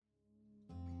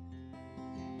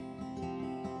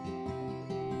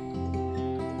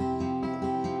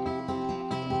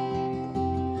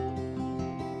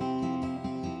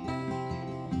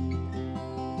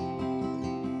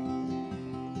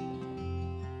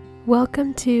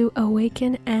Welcome to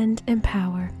Awaken and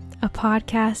Empower, a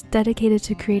podcast dedicated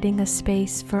to creating a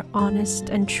space for honest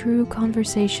and true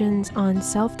conversations on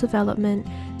self-development,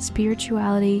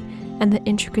 spirituality, and the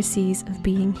intricacies of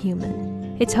being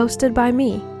human. It's hosted by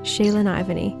me, Shaylin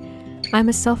Ivany. I'm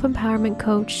a self-empowerment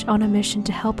coach on a mission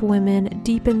to help women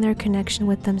deepen their connection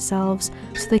with themselves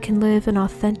so they can live an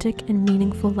authentic and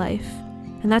meaningful life.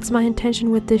 And that's my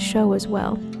intention with this show as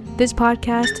well. This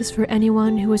podcast is for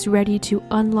anyone who is ready to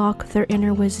unlock their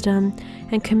inner wisdom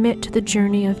and commit to the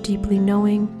journey of deeply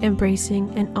knowing,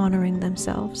 embracing, and honoring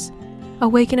themselves.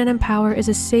 Awaken and Empower is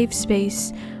a safe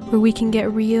space where we can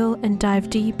get real and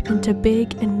dive deep into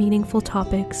big and meaningful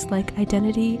topics like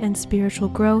identity and spiritual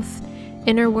growth,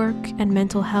 inner work and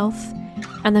mental health,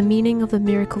 and the meaning of the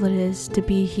miracle it is to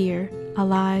be here,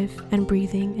 alive and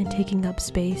breathing and taking up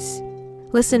space.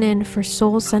 Listen in for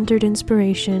soul-centered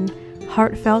inspiration,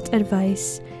 heartfelt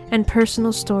advice, and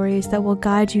personal stories that will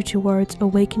guide you towards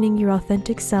awakening your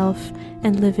authentic self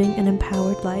and living an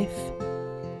empowered life.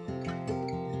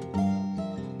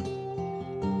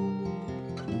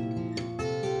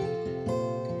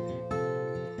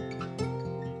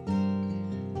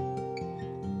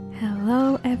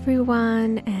 Hello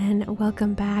everyone, and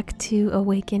welcome back to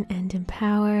Awaken and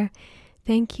Empower.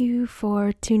 Thank you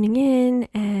for tuning in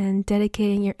and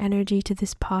dedicating your energy to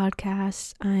this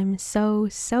podcast. I'm so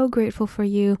grateful for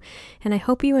you, and I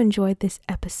hope you enjoyed this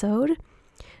episode.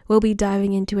 We'll be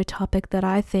diving into a topic that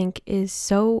I think is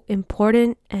so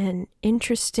important and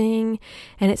interesting,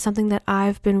 and it's something that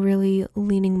I've been really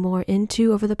leaning more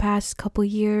into over the past couple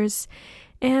years.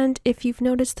 And if you've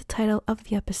noticed the title of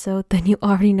the episode, then you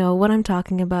already know what I'm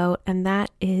talking about, and that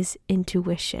is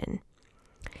intuition.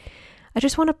 I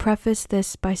just want to preface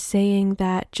this by saying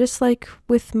that just like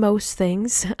with most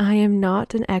things, I am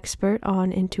not an expert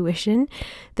on intuition.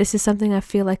 This is something I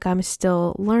feel like I'm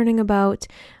still learning about.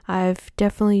 I've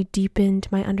definitely deepened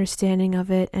my understanding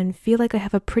of it and feel like I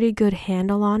have a pretty good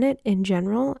handle on it in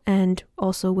general and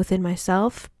also within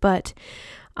myself, but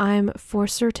I'm for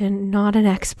certain not an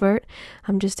expert.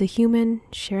 I'm just a human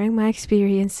sharing my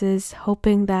experiences,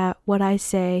 hoping that what I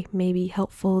say may be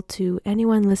helpful to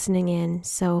anyone listening in.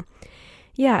 So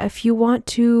yeah, if you want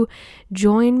to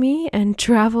join me and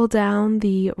travel down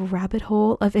the rabbit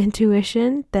hole of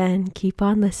intuition, then keep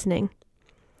on listening.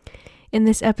 In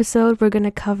this episode, we're going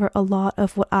to cover a lot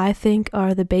of what I think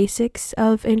are the basics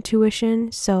of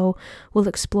intuition. So we'll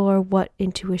explore what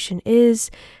intuition is,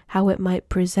 how it might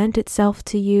present itself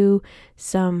to you,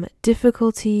 some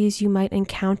difficulties you might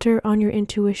encounter on your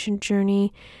intuition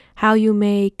journey, how you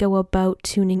may go about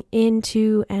tuning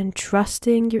into and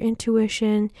trusting your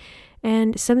intuition,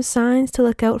 and some signs to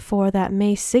look out for that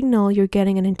may signal you're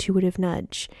getting an intuitive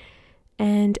nudge.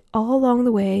 And all along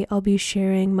the way, I'll be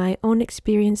sharing my own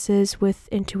experiences with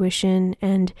intuition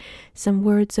and some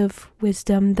words of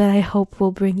wisdom that I hope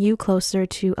will bring you closer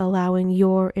to allowing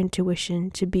your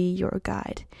intuition to be your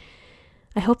guide.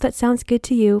 I hope that sounds good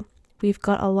to you. We've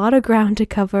got a lot of ground to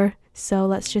cover, so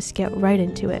let's just get right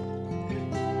into it.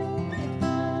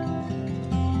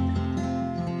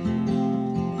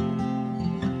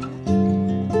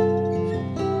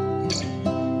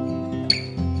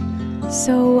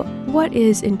 So, what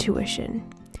is intuition?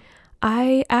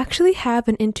 I actually have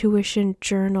an intuition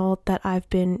journal that I've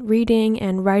been reading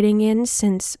and writing in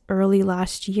since early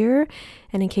last year.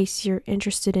 And in case you're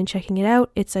interested in checking it out,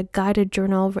 it's a guided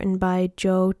journal written by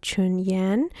Jo Chun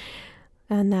Yan.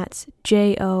 And that's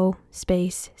JO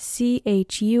space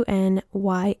CHUNYAN.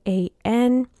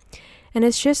 And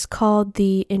it's just called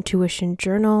the Intuition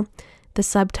Journal. The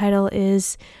subtitle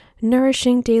is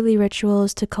Nourishing Daily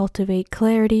Rituals to Cultivate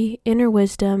Clarity, Inner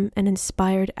Wisdom, and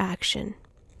Inspired Action.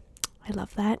 I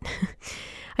love that.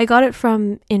 I got it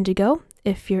from Indigo.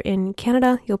 If you're in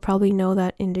Canada, you'll probably know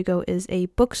that Indigo is a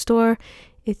bookstore.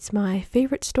 It's my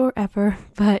favorite store ever.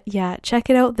 But yeah, check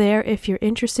it out there if you're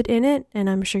interested in it, and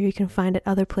I'm sure you can find it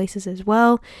other places as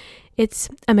well. It's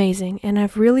amazing, and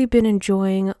I've really been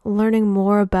enjoying learning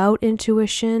more about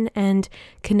intuition and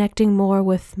connecting more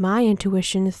with my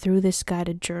intuition through this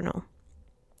guided journal.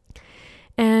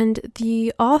 And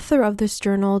the author of this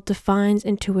journal defines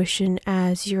intuition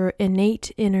as your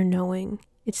innate inner knowing.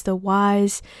 It's the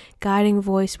wise, guiding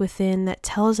voice within that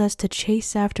tells us to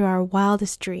chase after our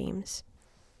wildest dreams.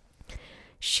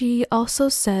 She also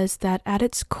says that at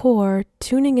its core,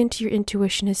 tuning into your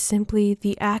intuition is simply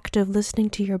the act of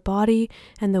listening to your body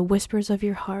and the whispers of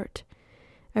your heart.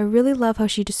 I really love how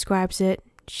she describes it.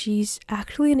 She's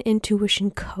actually an intuition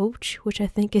coach, which I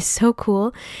think is so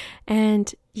cool.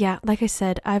 And yeah, like I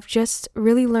said, I've just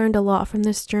really learned a lot from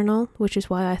this journal, which is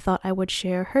why I thought I would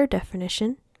share her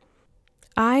definition.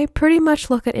 I pretty much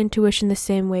look at intuition the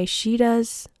same way she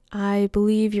does. I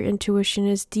believe your intuition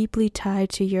is deeply tied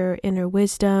to your inner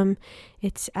wisdom.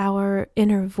 It's our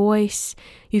inner voice.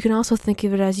 You can also think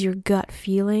of it as your gut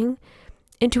feeling.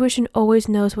 Intuition always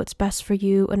knows what's best for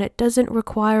you, and it doesn't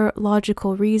require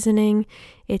logical reasoning.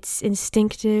 It's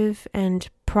instinctive and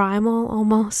primal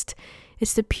almost.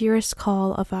 It's the purest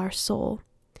call of our soul.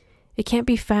 It can't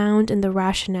be found in the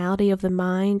rationality of the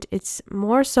mind. It's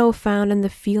more so found in the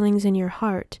feelings in your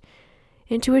heart.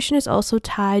 Intuition is also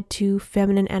tied to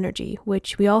feminine energy,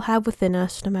 which we all have within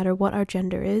us, no matter what our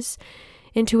gender is.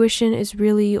 Intuition is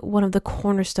really one of the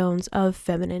cornerstones of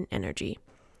feminine energy.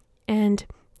 And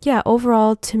yeah,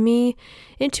 overall, to me,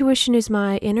 intuition is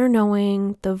my inner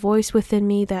knowing, the voice within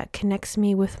me that connects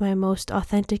me with my most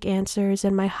authentic answers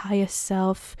and my highest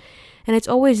self, and it's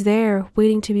always there,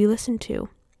 waiting to be listened to.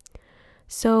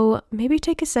 So maybe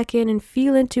take a second and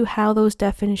feel into how those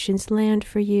definitions land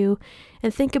for you,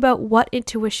 and think about what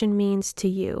intuition means to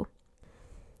you.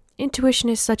 Intuition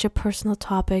is such a personal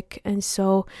topic, and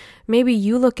so maybe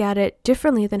you look at it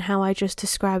differently than how I just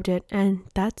described it, and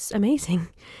that's amazing.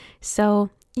 So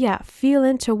yeah, feel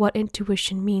into what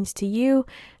intuition means to you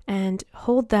and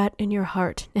hold that in your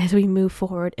heart as we move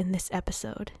forward in this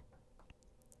episode.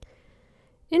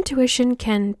 Intuition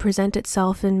can present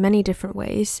itself in many different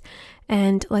ways,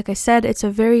 and like I said, it's a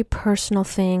very personal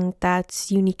thing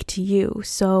that's unique to you,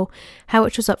 so how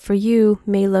it shows up for you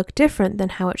may look different than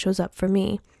how it shows up for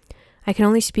me. I can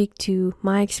only speak to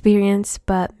my experience,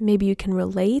 but maybe you can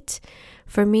relate.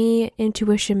 For me,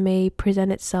 intuition may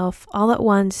present itself all at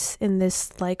once in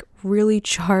this really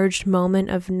charged moment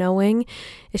of knowing.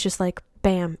 It's just like,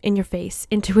 bam, in your face.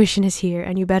 Intuition is here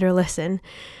and you better listen.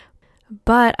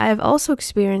 But I've also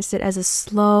experienced it as a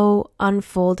slow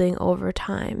unfolding over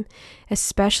time,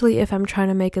 especially if I'm trying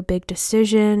to make a big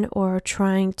decision or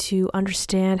trying to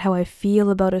understand how I feel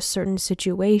about a certain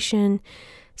situation.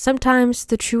 Sometimes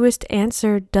the truest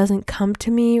answer doesn't come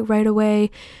to me right away,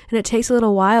 and it takes a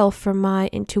little while for my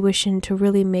intuition to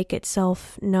really make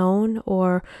itself known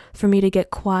or for me to get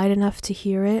quiet enough to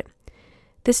hear it.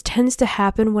 This tends to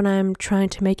happen when I'm trying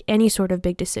to make any sort of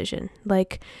big decision,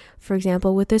 like, for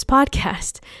example, with this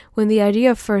podcast. When the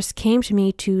idea first came to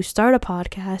me to start a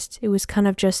podcast, it was kind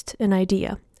of just an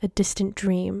idea, a distant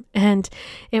dream, and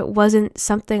it wasn't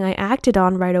something I acted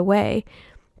on right away.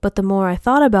 But the more I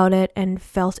thought about it and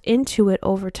felt into it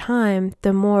over time,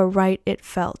 the more right it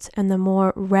felt and the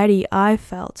more ready I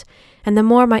felt. And the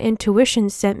more my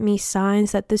intuition sent me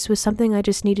signs that this was something I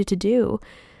just needed to do.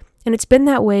 And it's been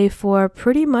that way for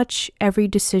pretty much every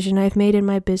decision I've made in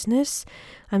my business.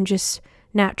 I'm just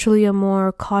naturally a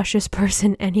more cautious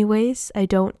person anyways. I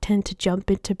don't tend to jump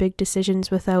into big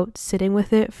decisions without sitting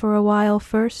with it for a while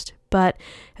first. But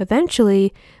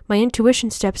eventually, my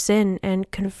intuition steps in and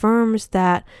confirms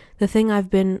that the thing I've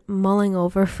been mulling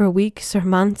over for weeks or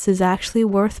months is actually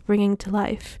worth bringing to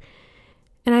life.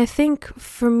 And I think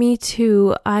for me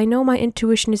too, I know my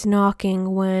intuition is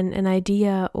knocking when an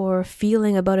idea or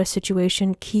feeling about a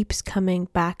situation keeps coming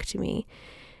back to me.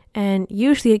 And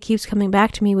usually it keeps coming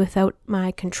back to me without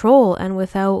my control and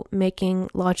without making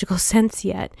logical sense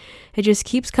yet. It just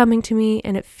keeps coming to me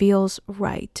and it feels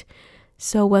right.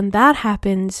 So when that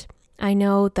happens, I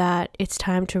know that it's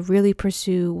time to really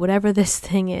pursue whatever this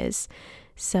thing is.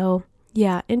 So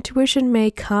yeah, intuition may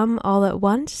come all at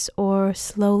once or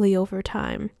slowly over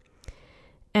time.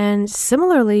 And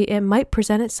similarly, it might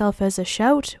present itself as a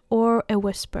shout or a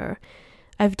whisper.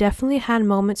 I've definitely had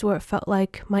moments where it felt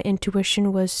like my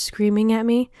intuition was screaming at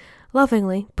me,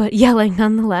 lovingly, but yelling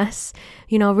nonetheless,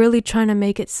 really trying to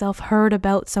make itself heard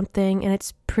about something, and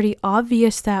it's pretty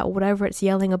obvious that whatever it's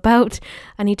yelling about,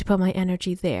 I need to put my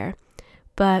energy there.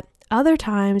 But other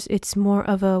times it's more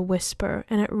of a whisper,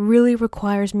 and it really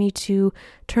requires me to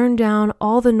turn down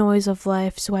all the noise of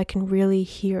life so I can really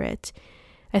hear it.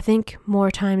 I think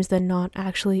more times than not,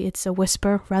 actually, it's a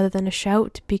whisper rather than a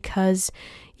shout, because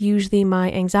usually my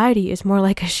anxiety is more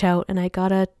like a shout and I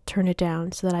gotta turn it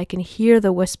down so that I can hear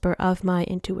the whisper of my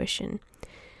intuition.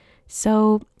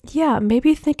 So yeah,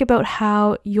 maybe think about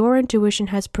how your intuition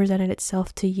has presented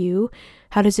itself to you.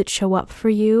 How does it show up for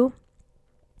you?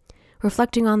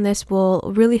 Reflecting on this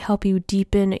will really help you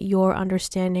deepen your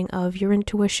understanding of your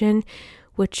intuition,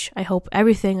 which I hope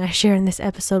everything I share in this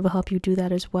episode will help you do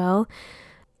that as well.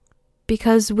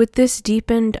 Because with this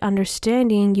deepened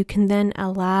understanding, you can then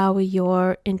allow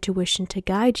your intuition to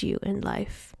guide you in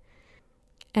life.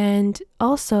 And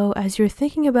also, as you're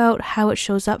thinking about how it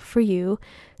shows up for you,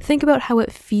 think about how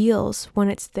it feels when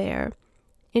it's there.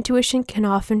 Intuition can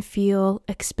often feel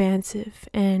expansive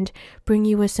and bring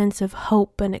you a sense of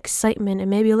hope and excitement and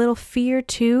maybe a little fear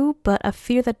too, but a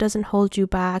fear that doesn't hold you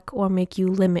back or make you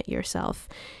limit yourself.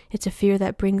 It's a fear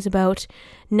that brings about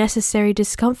necessary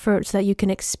discomfort so that you can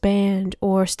expand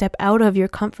or step out of your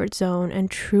comfort zone and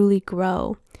truly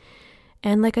grow.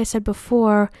 And like I said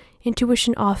before,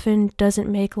 intuition often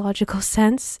doesn't make logical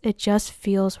sense. It just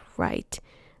feels right.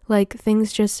 Like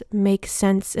things just make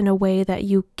sense in a way that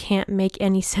you can't make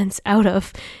any sense out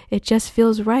of. It just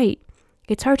feels right.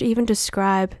 It's hard to even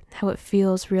describe how it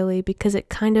feels really because it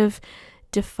kind of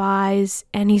defies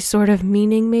any sort of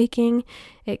meaning making.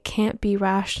 It can't be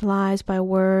rationalized by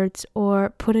words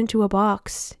or put into a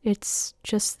box. It's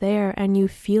just there and you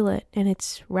feel it and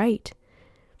it's right.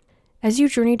 As you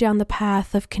journey down the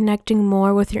path of connecting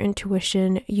more with your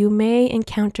intuition, you may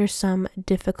encounter some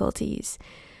difficulties.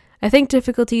 I think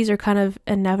difficulties are kind of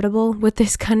inevitable with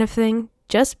this kind of thing,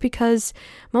 just because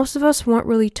most of us weren't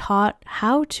really taught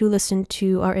how to listen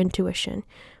to our intuition,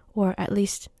 or at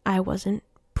least I wasn't.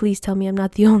 Please tell me I'm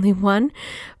not the only one.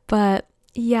 But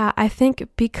yeah, I think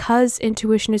because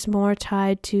intuition is more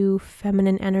tied to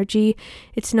feminine energy,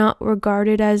 it's not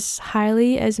regarded as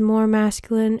highly as more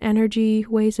masculine energy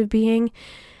ways of being.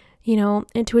 You know,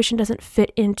 intuition doesn't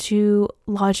fit into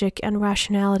logic and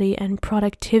rationality and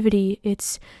productivity.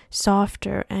 It's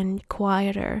softer and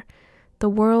quieter. The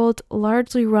world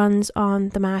largely runs on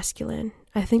the masculine.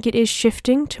 I think it is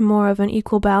shifting to more of an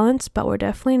equal balance, but we're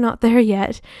definitely not there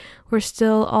yet. We're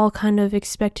still all kind of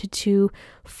expected to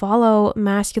follow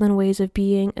masculine ways of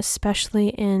being, especially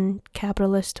in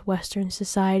capitalist Western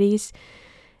societies.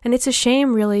 And it's a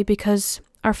shame, really, because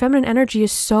our feminine energy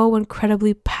is so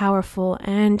incredibly powerful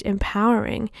and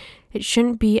empowering. It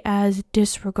shouldn't be as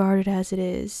disregarded as it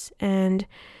is. And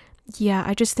yeah,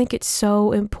 I just think it's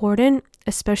so important,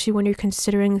 especially when you're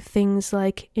considering things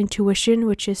like intuition,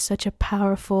 which is such a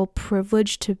powerful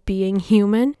privilege to being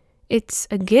human. It's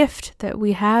a gift that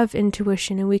we have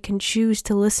intuition and we can choose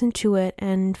to listen to it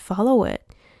and follow it.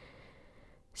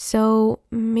 So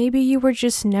maybe you were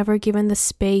just never given the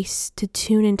space to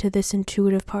tune into this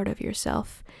intuitive part of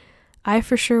yourself. I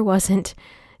for sure wasn't.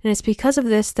 And it's because of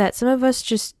this that some of us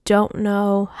just don't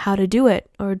know how to do it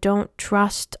or don't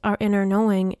trust our inner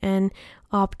knowing and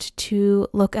opt to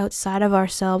look outside of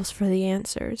ourselves for the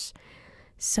answers.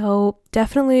 So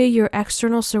definitely your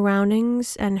external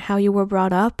surroundings and how you were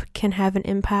brought up can have an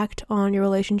impact on your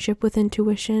relationship with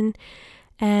intuition.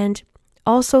 And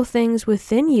also, things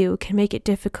within you can make it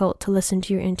difficult to listen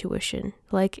to your intuition,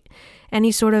 like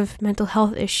any sort of mental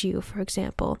health issue, for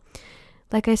example.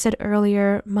 Like I said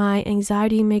earlier, my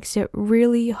anxiety makes it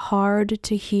really hard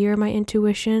to hear my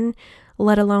intuition,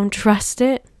 let alone trust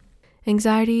it.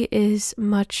 Anxiety is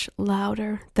much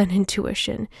louder than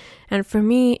intuition, and for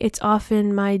me, it's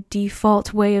often my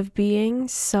default way of being,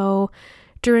 so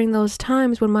during those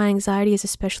times when my anxiety is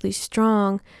especially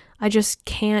strong, I just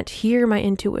can't hear my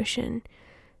intuition.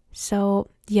 So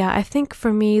yeah, I think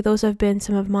for me, those have been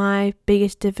some of my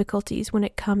biggest difficulties when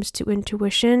it comes to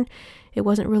intuition. It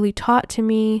wasn't really taught to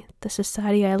me. The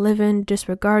society I live in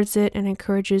disregards it and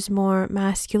encourages more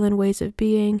masculine ways of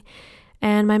being.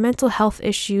 And my mental health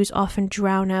issues often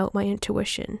drown out my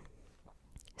intuition.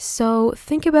 So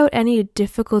think about any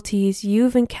difficulties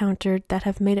you've encountered that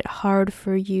have made it hard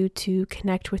for you to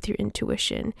connect with your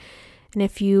intuition. And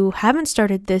if you haven't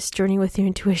started this journey with your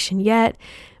intuition yet,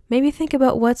 maybe think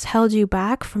about what's held you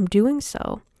back from doing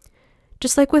so.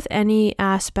 Just like with any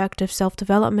aspect of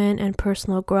self-development and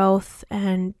personal growth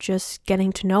and just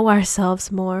getting to know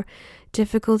ourselves more,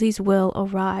 difficulties will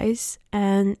arise,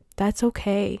 and that's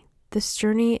okay. This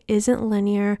journey isn't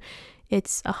linear.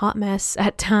 It's a hot mess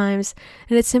at times,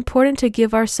 and it's important to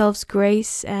give ourselves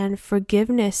grace and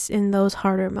forgiveness in those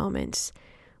harder moments.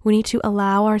 We need to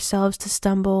allow ourselves to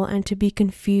stumble and to be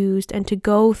confused and to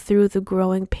go through the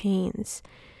growing pains.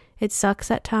 It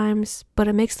sucks at times, but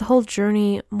it makes the whole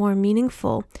journey more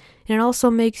meaningful, and it also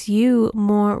makes you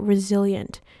more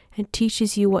resilient and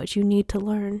teaches you what you need to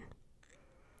learn.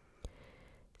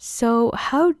 So,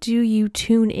 how do you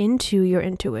tune into your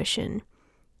intuition?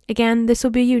 Again, this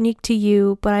will be unique to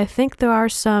you, but I think there are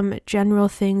some general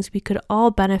things we could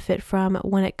all benefit from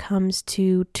when it comes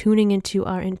to tuning into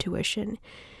our intuition.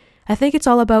 I think it's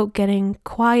all about getting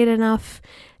quiet enough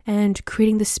and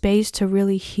creating the space to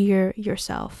really hear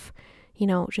yourself.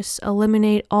 Just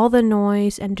eliminate all the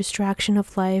noise and distraction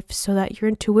of life so that your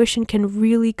intuition can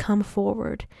really come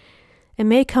forward. It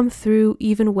may come through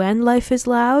even when life is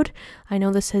loud. I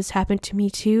know this has happened to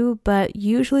me too, but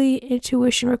usually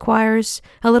intuition requires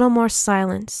a little more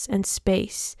silence and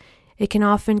space. It can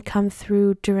often come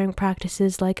through during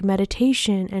practices like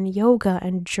meditation and yoga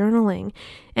and journaling,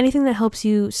 anything that helps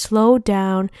you slow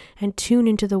down and tune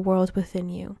into the world within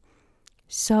you.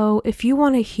 So if you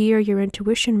want to hear your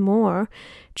intuition more,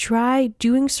 try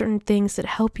doing certain things that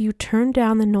help you turn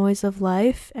down the noise of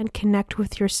life and connect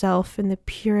with yourself in the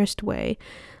purest way,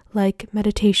 like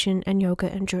meditation and yoga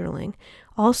and journaling.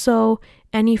 Also,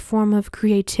 any form of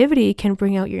creativity can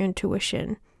bring out your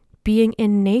intuition. Being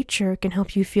in nature can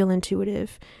help you feel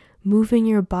intuitive. Moving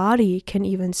your body can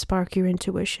even spark your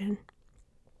intuition.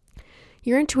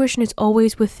 Your intuition is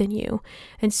always within you,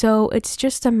 and so it's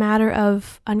just a matter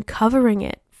of uncovering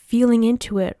it, feeling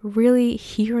into it, really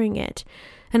hearing it,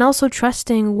 and also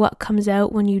trusting what comes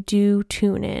out when you do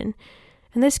tune in.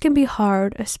 And this can be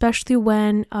hard, especially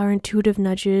when our intuitive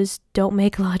nudges don't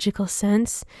make logical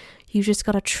sense. You just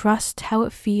gotta trust how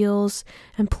it feels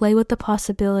and play with the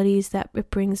possibilities that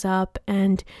it brings up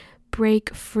and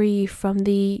break free from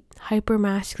the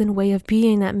hyper-masculine way of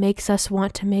being that makes us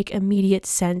want to make immediate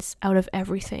sense out of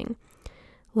everything.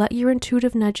 Let your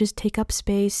intuitive nudges take up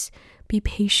space, be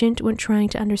patient when trying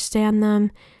to understand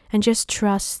them, and just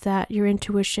trust that your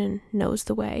intuition knows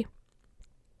the way.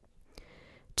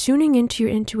 Tuning into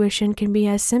your intuition can be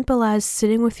as simple as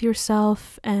sitting with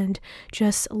yourself and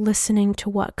just listening to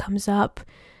what comes up.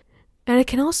 And it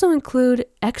can also include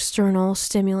external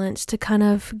stimulants to kind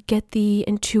of get the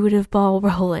intuitive ball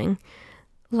rolling.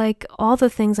 Like all the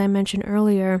things I mentioned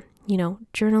earlier,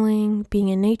 journaling, being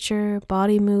in nature,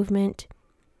 body movement.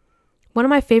 One of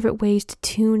my favorite ways to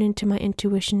tune into my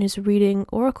intuition is reading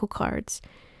oracle cards.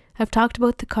 I've talked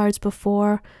about the cards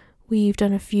before. We've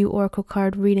done a few oracle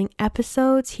card reading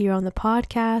episodes here on the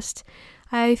podcast.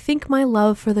 I think my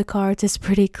love for the cards is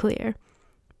pretty clear.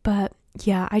 But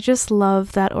yeah, I just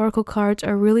love that oracle cards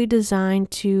are really designed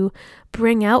to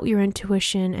bring out your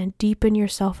intuition and deepen your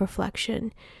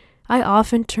self-reflection. I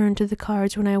often turn to the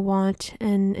cards when I want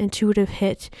an intuitive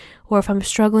hit, or if I'm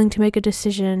struggling to make a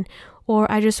decision,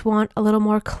 or I just want a little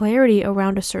more clarity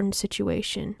around a certain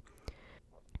situation.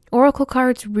 Oracle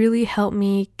cards really help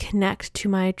me connect to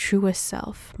my truest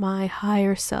self, my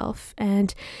higher self,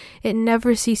 and it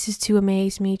never ceases to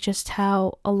amaze me just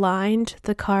how aligned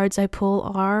the cards I pull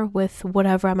are with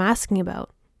whatever I'm asking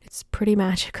about. It's pretty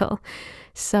magical.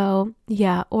 So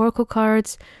yeah, oracle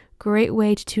cards, great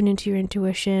way to tune into your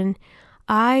intuition.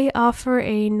 I offer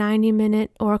a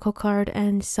 90-minute oracle card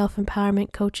and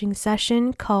self-empowerment coaching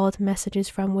session called Messages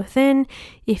from Within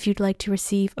if you'd like to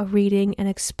receive a reading and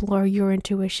explore your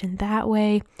intuition that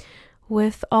way.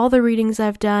 With all the readings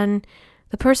I've done,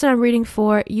 the person I'm reading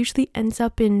for usually ends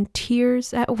up in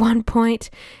tears at one point.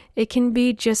 It can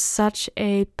be just such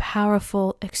a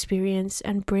powerful experience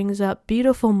and brings up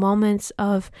beautiful moments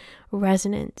of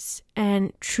resonance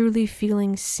and truly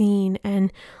feeling seen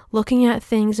and looking at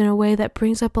things in a way that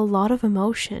brings up a lot of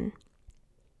emotion.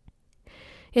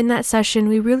 In that session,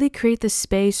 we really create the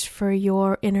space for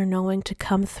your inner knowing to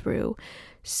come through.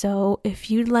 So if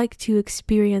you'd like to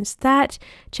experience that,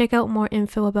 check out more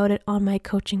info about it on my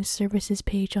coaching services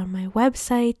page on my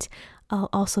website. I'll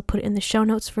also put it in the show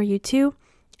notes for you too.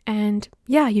 And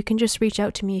yeah, you can just reach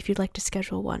out to me if you'd like to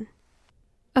schedule one.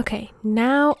 Okay,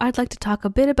 now I'd like to talk a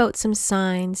bit about some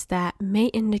signs that may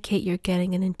indicate you're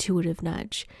getting an intuitive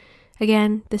nudge.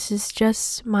 Again, this is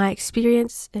just my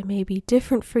experience. It may be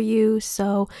different for you,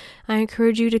 so I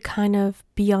encourage you to kind of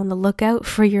be on the lookout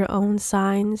for your own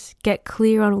signs, get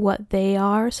clear on what they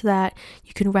are so that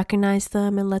you can recognize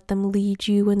them and let them lead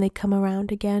you when they come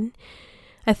around again.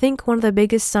 I think one of the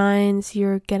biggest signs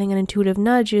you're getting an intuitive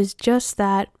nudge is just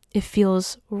that it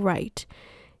feels right.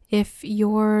 If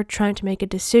you're trying to make a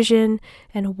decision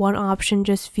and one option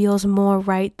just feels more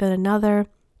right than another,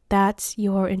 that's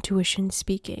your intuition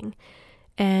speaking.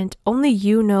 And only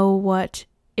you know what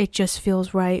it just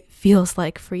feels right feels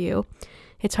like for you.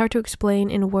 It's hard to explain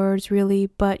in words really,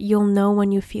 but you'll know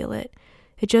when you feel it.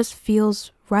 It just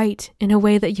feels right in a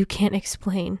way that you can't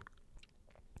explain.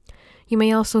 You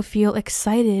may also feel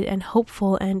excited and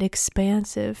hopeful and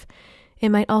expansive. It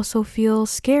might also feel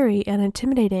scary and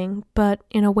intimidating, but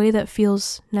in a way that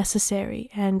feels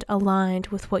necessary and aligned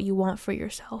with what you want for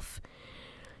yourself.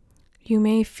 You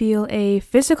may feel a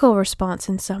physical response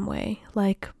in some way,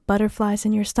 like butterflies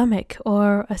in your stomach,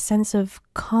 or a sense of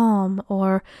calm,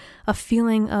 or a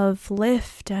feeling of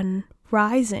lift and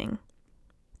rising.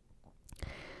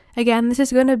 Again, this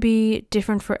is going to be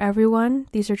different for everyone.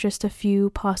 These are just a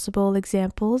few possible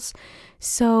examples.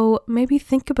 So maybe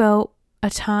think about a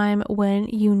time when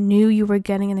you knew you were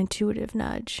getting an intuitive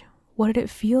nudge. What did it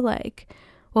feel like?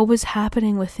 What was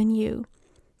happening within you?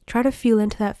 try to feel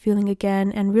into that feeling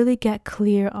again and really get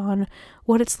clear on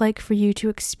what it's like for you to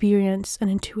experience an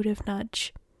intuitive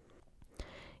nudge.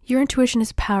 Your intuition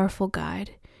is a powerful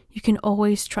guide. You can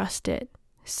always trust it.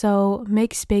 So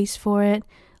make space for it,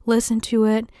 listen to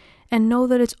it, and know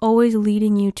that it's always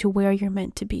leading you to where you're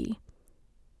meant to be.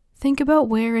 Think about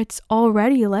where it's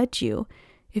already led you.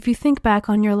 If you think back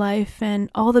on your life and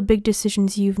all the big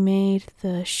decisions you've made,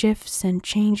 the shifts and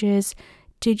changes,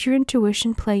 did your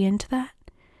intuition play into that?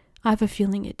 I have a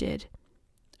feeling it did.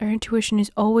 Our intuition is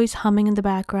always humming in the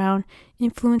background,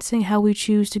 influencing how we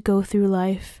choose to go through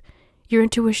life. Your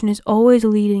intuition is always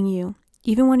leading you,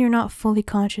 even when you're not fully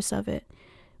conscious of it.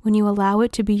 When you allow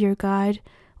it to be your guide,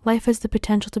 life has the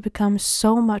potential to become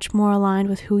so much more aligned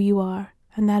with who you are,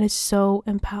 and that is so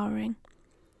empowering.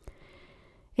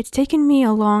 It's taken me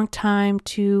a long time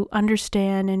to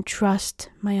understand and trust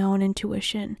my own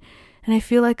intuition, and I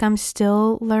feel like I'm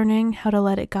still learning how to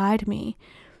let it guide me.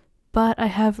 But I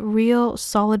have real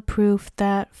solid proof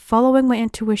that following my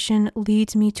intuition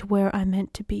leads me to where I'm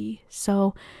meant to be,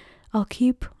 so I'll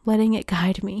keep letting it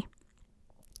guide me.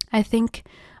 I think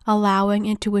allowing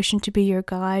intuition to be your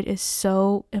guide is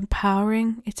so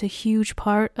empowering. It's a huge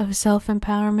part of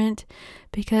self-empowerment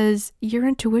because your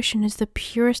intuition is the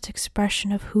purest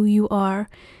expression of who you are.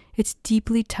 It's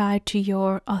deeply tied to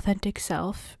your authentic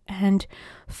self, and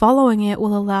following it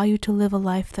will allow you to live a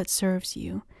life that serves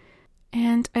you.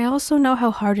 And I also know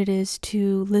how hard it is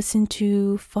to listen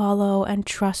to, follow, and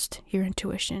trust your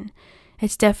intuition.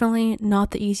 It's definitely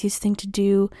not the easiest thing to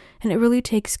do, and it really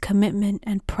takes commitment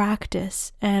and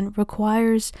practice and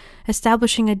requires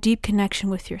establishing a deep connection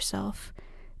with yourself.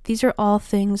 These are all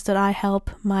things that I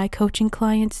help my coaching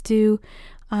clients do.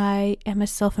 I am a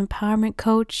self-empowerment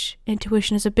coach.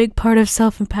 Intuition is a big part of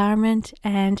self-empowerment,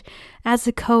 and as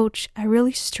a coach, I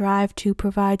really strive to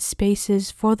provide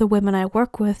spaces for the women I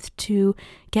work with to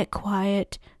get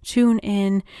quiet, tune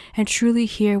in, and truly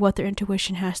hear what their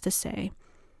intuition has to say.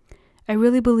 I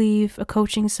really believe a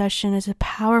coaching session is a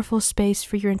powerful space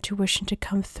for your intuition to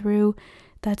come through.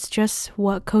 That's just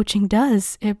what coaching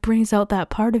does. It brings out that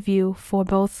part of you for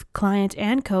both client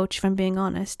and coach, if I'm being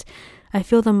honest. I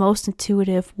feel the most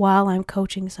intuitive while I'm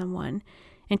coaching someone.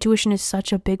 Intuition is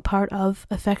such a big part of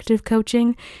effective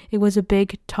coaching. It was a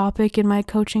big topic in my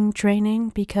coaching training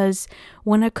because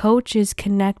when a coach is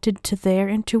connected to their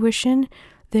intuition,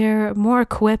 they're more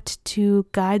equipped to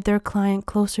guide their client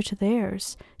closer to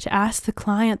theirs, to ask the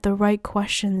client the right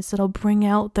questions that'll bring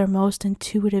out their most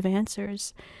intuitive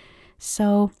answers.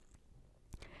 So,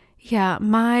 yeah,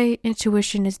 my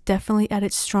intuition is definitely at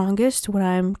its strongest when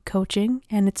I'm coaching,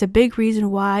 and it's a big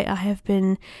reason why I have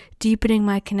been deepening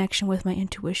my connection with my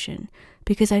intuition,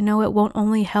 because I know it won't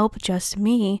only help just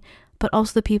me, but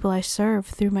also the people I serve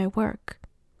through my work.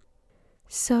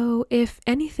 So if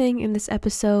anything in this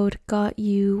episode got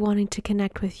you wanting to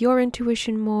connect with your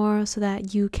intuition more so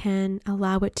that you can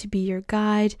allow it to be your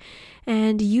guide,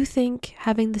 and you think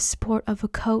having the support of a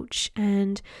coach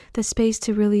and the space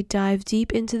to really dive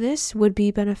deep into this would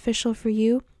be beneficial for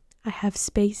you, I have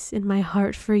space in my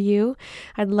heart for you.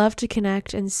 I'd love to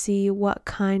connect and see what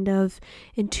kind of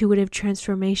intuitive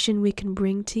transformation we can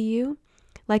bring to you.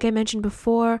 Like I mentioned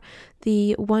before,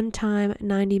 the one-time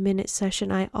 90-minute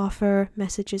session I offer,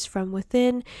 Messages from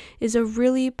Within, is a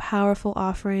really powerful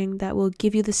offering that will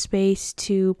give you the space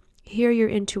to hear your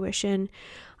intuition.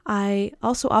 I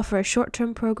also offer a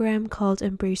short-term program called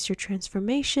Embrace Your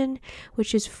Transformation,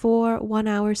 which is 4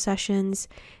 one-hour sessions,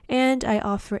 and I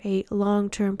offer a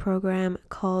long-term program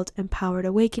called Empowered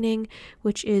Awakening,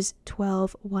 which is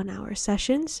 12 one-hour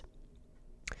sessions.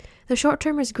 The short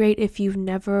term is great if you've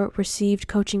never received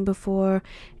coaching before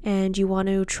and you want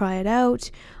to try it out,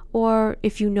 or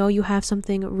if you know you have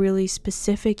something really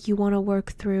specific you want to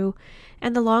work through.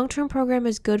 And the long-term program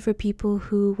is good for people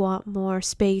who want more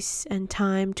space and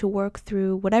time to work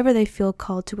through whatever they feel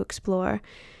called to explore.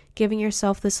 Giving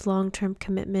yourself this long-term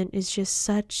commitment is just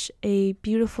such a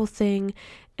beautiful thing,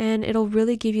 and it'll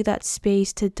really give you that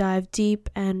space to dive deep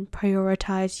and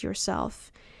prioritize yourself.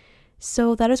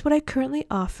 So that is what I currently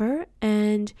offer,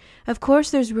 and of course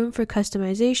there's room for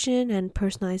customization and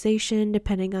personalization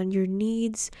depending on your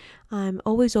needs. I'm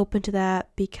always open to that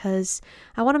because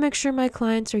I want to make sure my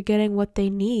clients are getting what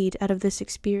they need out of this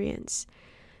experience.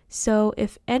 So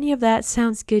if any of that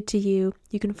sounds good to you,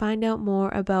 you can find out more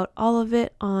about all of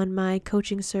it on my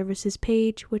coaching services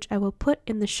page, which I will put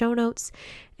in the show notes.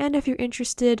 And if you're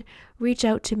interested, reach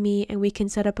out to me and we can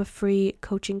set up a free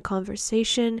coaching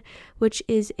conversation, which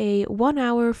is a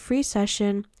 1-hour free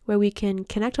session where we can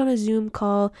connect on a Zoom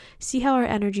call, see how our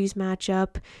energies match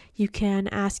up. You can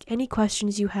ask any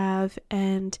questions you have,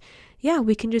 and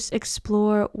we can just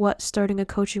explore what starting a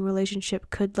coaching relationship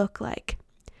could look like.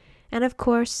 And of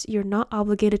course, you're not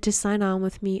obligated to sign on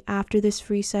with me after this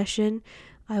free session.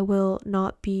 I will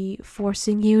not be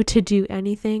forcing you to do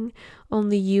anything.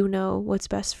 Only you know what's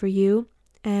best for you.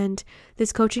 And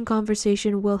this coaching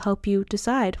conversation will help you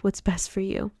decide what's best for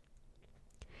you.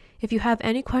 If you have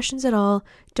any questions at all,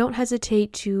 don't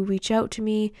hesitate to reach out to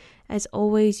me. As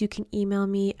always, you can email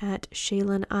me at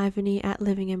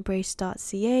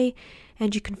shaylinivany@livingembrace.ca,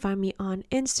 and you can find me on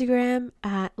Instagram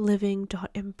at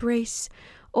living.embrace,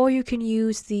 or you can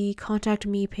use the contact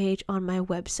me page on my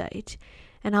website.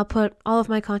 And I'll put all of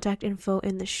my contact info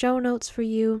in the show notes for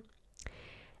you.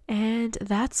 And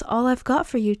that's all I've got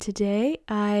for you today.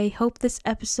 I hope this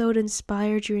episode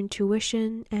inspired your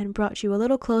intuition and brought you a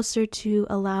little closer to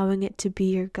allowing it to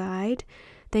be your guide.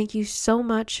 Thank you so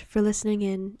much for listening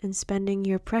in and spending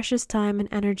your precious time and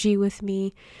energy with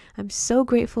me. I'm so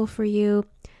grateful for you,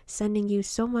 sending you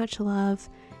so much love,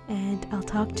 and I'll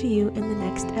talk to you in the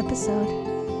next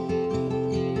episode.